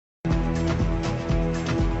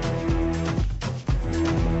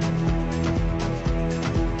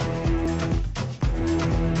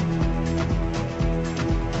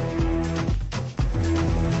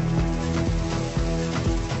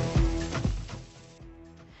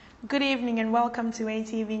Good evening and welcome to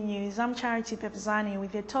ATV News. I'm Charity Pepzani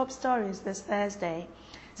with your top stories this Thursday.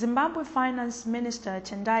 Zimbabwe Finance Minister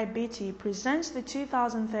Tendai Biti presents the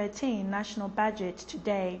 2013 national budget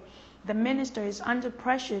today. The minister is under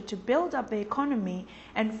pressure to build up the economy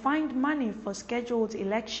and find money for scheduled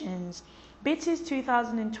elections. Biti's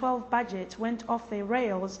 2012 budget went off the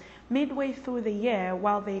rails midway through the year,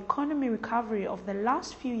 while the economy recovery of the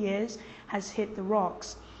last few years has hit the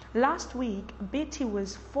rocks. Last week, Biti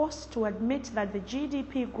was forced to admit that the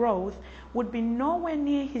GDP growth would be nowhere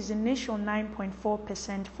near his initial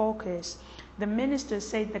 9.4% focus. The minister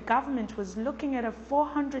said the government was looking at a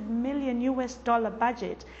 $400 million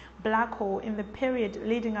budget black hole in the period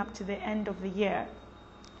leading up to the end of the year.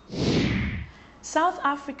 South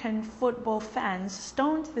African football fans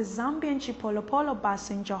stoned the Zambian Chipolopolo bus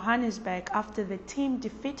in Johannesburg after the team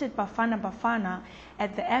defeated Bafana Bafana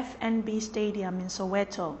at the FNB Stadium in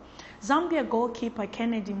Soweto. Zambia goalkeeper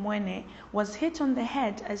Kennedy Mwene was hit on the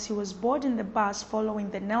head as he was boarding the bus following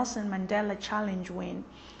the Nelson Mandela Challenge win.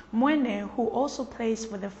 Mwene, who also plays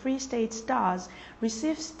for the Free State Stars,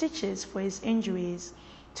 received stitches for his injuries.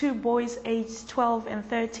 Two boys aged 12 and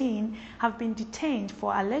 13 have been detained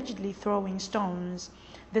for allegedly throwing stones.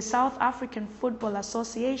 The South African Football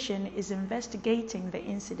Association is investigating the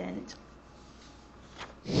incident.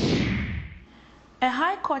 A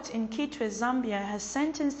high court in Kitwe, Zambia has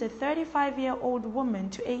sentenced a 35-year-old woman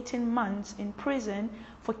to 18 months in prison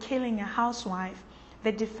for killing a housewife.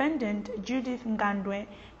 The defendant, Judith Ngandwe,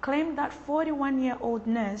 claimed that 41-year-old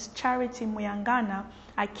nurse Charity Muyangana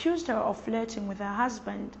accused her of flirting with her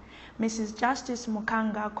husband. Mrs. Justice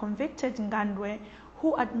Mukanga convicted Ngandwe,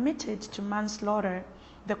 who admitted to manslaughter.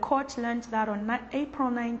 The court learned that on April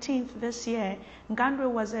 19th this year, Ngandwe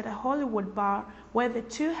was at a Hollywood bar where the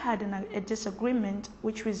two had a disagreement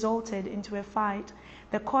which resulted into a fight.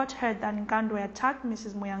 The court heard that Ngandwe attacked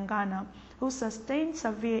Mrs. Muyangana, who sustained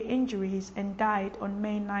severe injuries and died on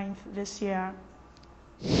May 9th this year.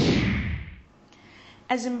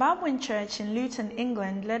 A Zimbabwean church in Luton,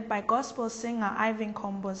 England, led by gospel singer Ivan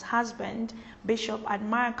Kombo's husband, Bishop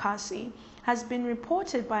Admirakasi, has been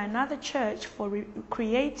reported by another church for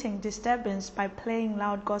creating disturbance by playing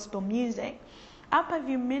loud gospel music. Upper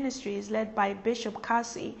View Ministries, led by Bishop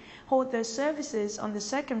Kasi, hold their services on the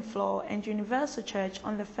second floor and Universal Church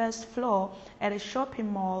on the first floor at a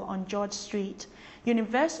shopping mall on George Street.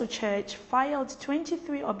 Universal Church filed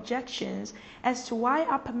 23 objections as to why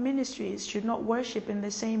Upper Ministries should not worship in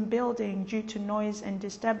the same building due to noise and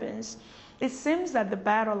disturbance. It seems that the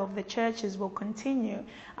battle of the churches will continue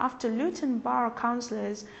after Luton Borough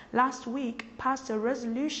councillors last week passed a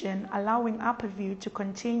resolution allowing Upperview to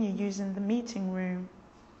continue using the meeting room.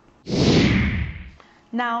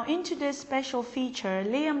 Now, in today's special feature,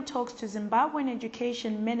 Liam talks to Zimbabwe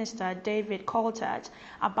Education Minister David Coltart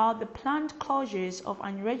about the planned closures of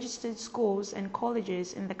unregistered schools and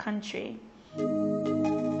colleges in the country.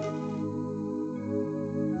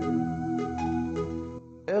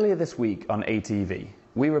 Earlier this week on ATV,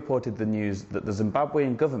 we reported the news that the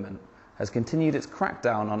Zimbabwean government has continued its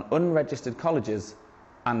crackdown on unregistered colleges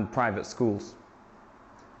and private schools.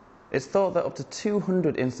 It's thought that up to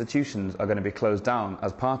 200 institutions are going to be closed down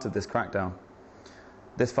as part of this crackdown.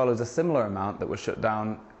 This follows a similar amount that was shut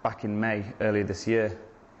down back in May earlier this year.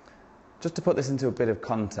 Just to put this into a bit of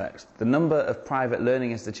context, the number of private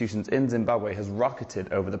learning institutions in Zimbabwe has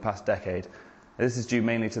rocketed over the past decade. This is due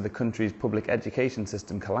mainly to the country's public education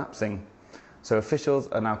system collapsing. So officials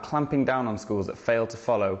are now clamping down on schools that fail to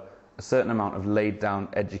follow a certain amount of laid down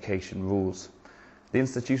education rules. The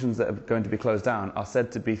institutions that are going to be closed down are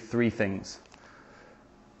said to be three things.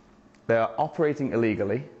 They are operating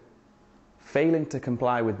illegally, failing to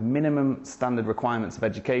comply with minimum standard requirements of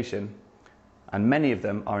education, and many of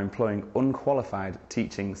them are employing unqualified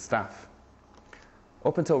teaching staff.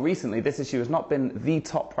 Up until recently, this issue has not been the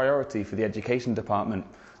top priority for the education department.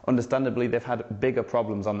 Understandably, they've had bigger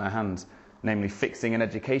problems on their hands, namely fixing an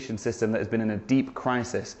education system that has been in a deep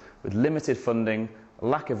crisis with limited funding,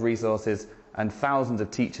 lack of resources, and thousands of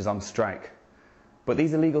teachers on strike. But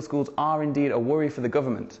these illegal schools are indeed a worry for the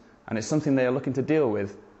government, and it's something they are looking to deal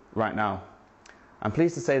with right now. I'm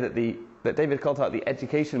pleased to say that David Coltart, the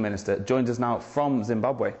Education Minister, joins us now from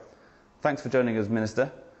Zimbabwe. Thanks for joining us,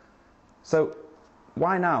 Minister. So,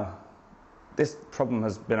 why now? This problem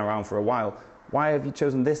has been around for a while. Why have you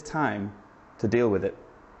chosen this time to deal with it?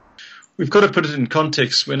 We've got to put it in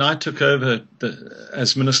context. When I took over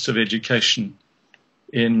as Minister of Education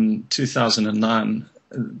in 2009,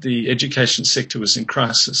 the education sector was in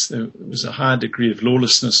crisis. There was a high degree of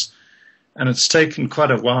lawlessness, and it's taken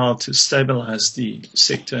quite a while to stabilize the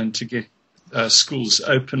sector and to get schools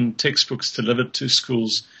open, textbooks delivered to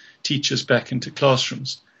schools, teachers back into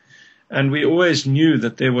classrooms. And we always knew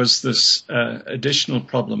that there was this additional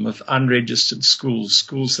problem of unregistered schools,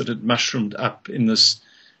 schools that had mushroomed up in this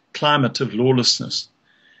climate of lawlessness.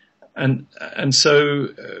 And so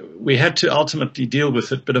we had to ultimately deal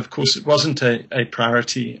with it, but of course it wasn't a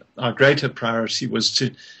priority. Our greater priority was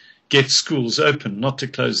to get schools open, not to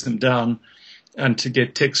close them down, and to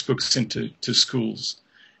get textbooks into schools.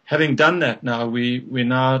 Having done that now, we're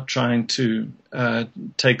now trying to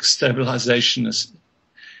take stabilization as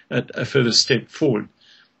a further step forward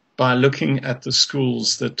by looking at the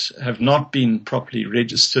schools that have not been properly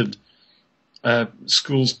registered,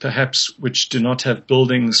 schools perhaps which do not have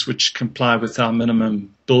buildings which comply with our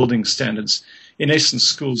minimum building standards, in essence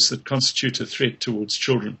schools that constitute a threat towards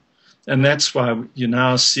children. And that's why you're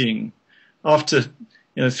now seeing, after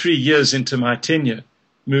 3 years into my tenure,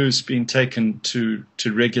 moves being taken to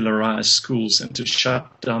regularize schools and to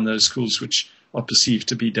shut down those schools which are perceived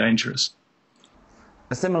to be dangerous.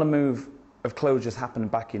 A similar move of closures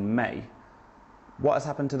happened back in May. What has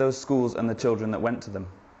happened to those schools and the children that went to them?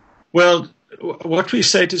 Well, what we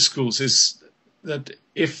say to schools is that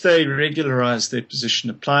if they regularize their position,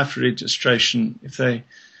 apply for registration, if they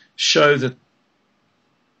show that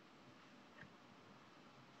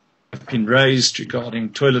have been raised regarding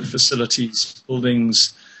toilet facilities,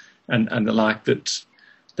 buildings, and the like, that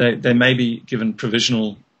they may be given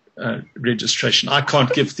provisional registration. I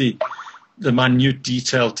can't give the minute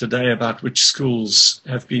detail today about which schools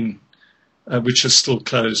have been, which are still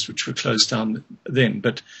closed, which were closed down then.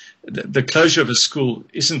 But the closure of a school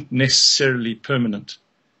isn't necessarily permanent.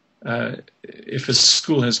 If a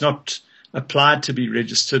school has not applied to be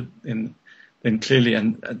registered, then clearly,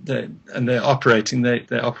 and they're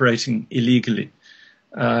operating illegally,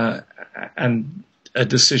 and a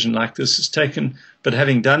decision like this is taken. But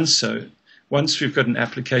having done so, once we've got an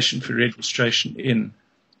application for registration in,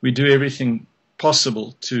 we do everything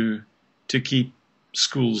possible to keep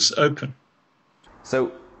schools open.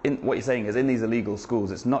 So what you're saying is, in these illegal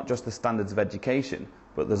schools, it's not just the standards of education,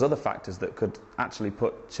 but there's other factors that could actually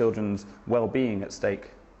put children's well-being at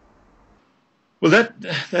stake. Well,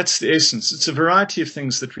 that's the essence. It's a variety of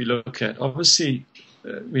things that we look at. Obviously,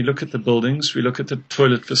 we look at the buildings, we look at the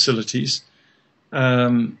toilet facilities,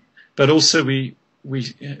 but also we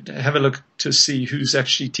have a look to see who's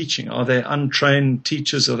actually teaching. Are they untrained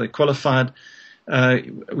teachers? Are they qualified?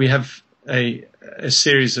 We have a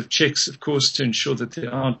series of checks, of course, to ensure that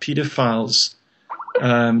there aren't pedophiles,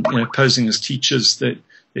 posing as teachers, the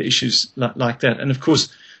issues like that. And of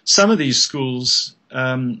course, some of these schools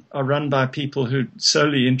are run by people who are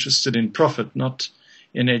solely interested in profit, not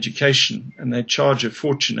in education, and they charge a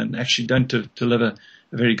fortune and actually don't deliver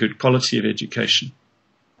a very good quality of education.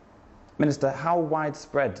 Minister, how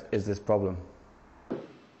widespread is this problem?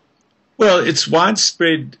 Well, it's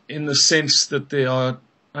widespread in the sense that there are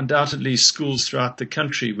undoubtedly schools throughout the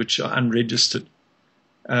country which are unregistered.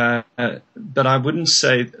 But I wouldn't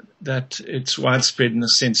say that it's widespread in the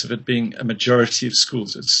sense of it being a majority of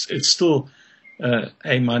schools. It's still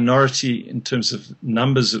a minority in terms of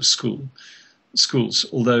numbers of schools,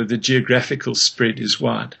 although the geographical spread is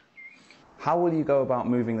wide. How will you go about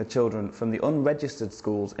moving the children from the unregistered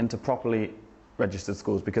schools into properly registered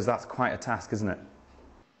schools? Because that's quite a task, isn't it?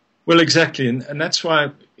 Well, exactly. And that's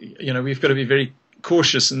why, we've got to be very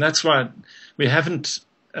cautious. And that's why we haven't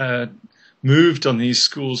moved on these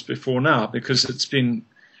schools before now, because it's been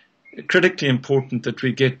critically important that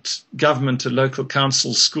we get government and local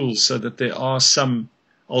council schools so that there are some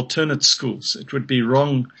alternate schools. It would be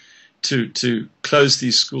wrong to close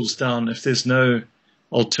these schools down if there's no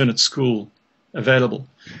alternate school available.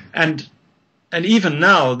 And even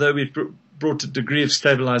now, though we've brought a degree of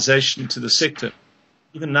stabilization to the sector,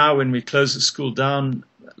 even now when we close a school down,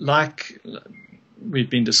 like we've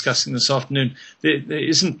been discussing this afternoon, there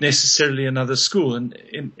isn't necessarily another school. And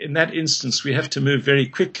in that instance, we have to move very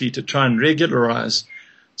quickly to try and regularize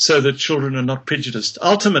so that children are not prejudiced.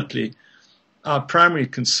 Ultimately, our primary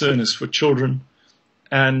concern is for children.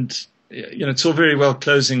 And, it's all very well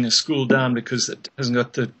closing a school down because it hasn't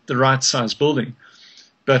got the right size building.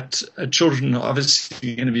 But children are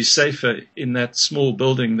obviously going to be safer in that small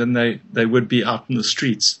building than they would be out in the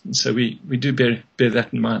streets. And so we do bear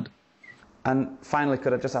that in mind. And finally,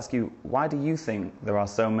 could I just ask you, why do you think there are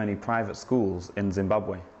so many private schools in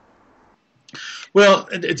Zimbabwe? Well,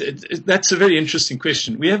 that's a very interesting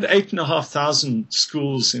question. We have 8,500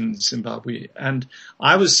 schools in Zimbabwe, and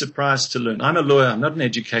I was surprised to learn. I'm a lawyer, I'm not an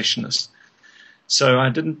educationist, so I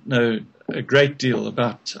didn't know a great deal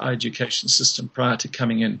about our education system prior to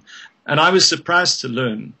coming in. And I was surprised to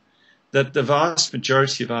learn that the vast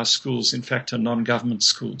majority of our schools, in fact, are non-government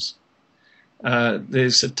schools.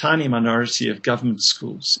 there's a tiny minority of government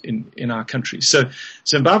schools in our country. So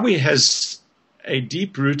Zimbabwe has a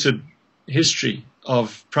deep-rooted history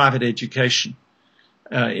of private education.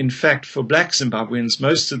 In fact, for black Zimbabweans,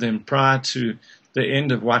 most of them prior to the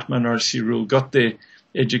end of white minority rule got their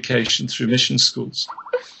education through mission schools.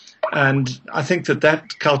 And I think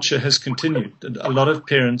that culture has continued. A lot of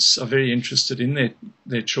parents are very interested in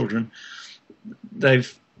their children.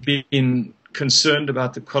 They've been concerned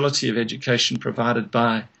about the quality of education provided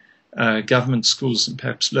by government schools and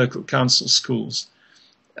perhaps local council schools.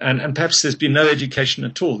 And perhaps there's been no education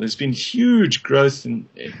at all. There's been huge growth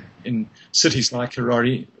in cities like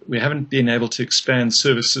Harare. We haven't been able to expand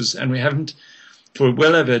services, and we haven't, for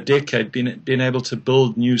well over a decade, been able to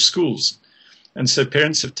build new schools. And so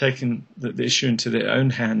parents have taken the issue into their own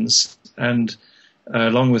hands, and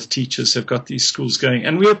along with teachers have got these schools going.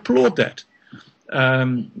 And we applaud that.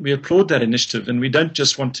 We applaud that initiative, and we don't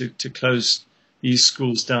just want to close these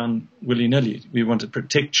schools down willy-nilly. We want to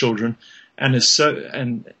protect children, and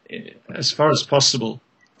as far as possible,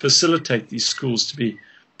 facilitate these schools to be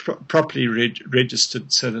properly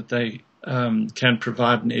registered so that they can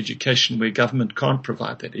provide an education where government can't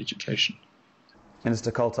provide that education.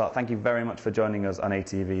 Minister Coltart, thank you very much for joining us on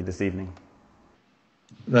ATV this evening.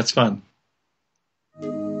 That's fine.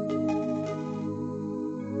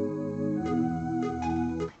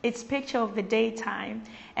 It's Picture of the Daytime,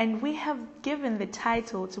 and we have given the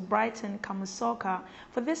title to Brighton Kamusoka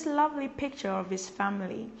for this lovely picture of his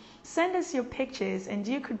family. Send us your pictures and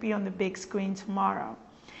you could be on the big screen tomorrow.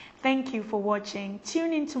 Thank you for watching.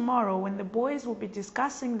 Tune in tomorrow when the boys will be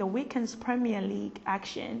discussing the weekend's Premier League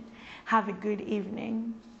action. Have a good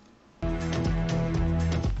evening.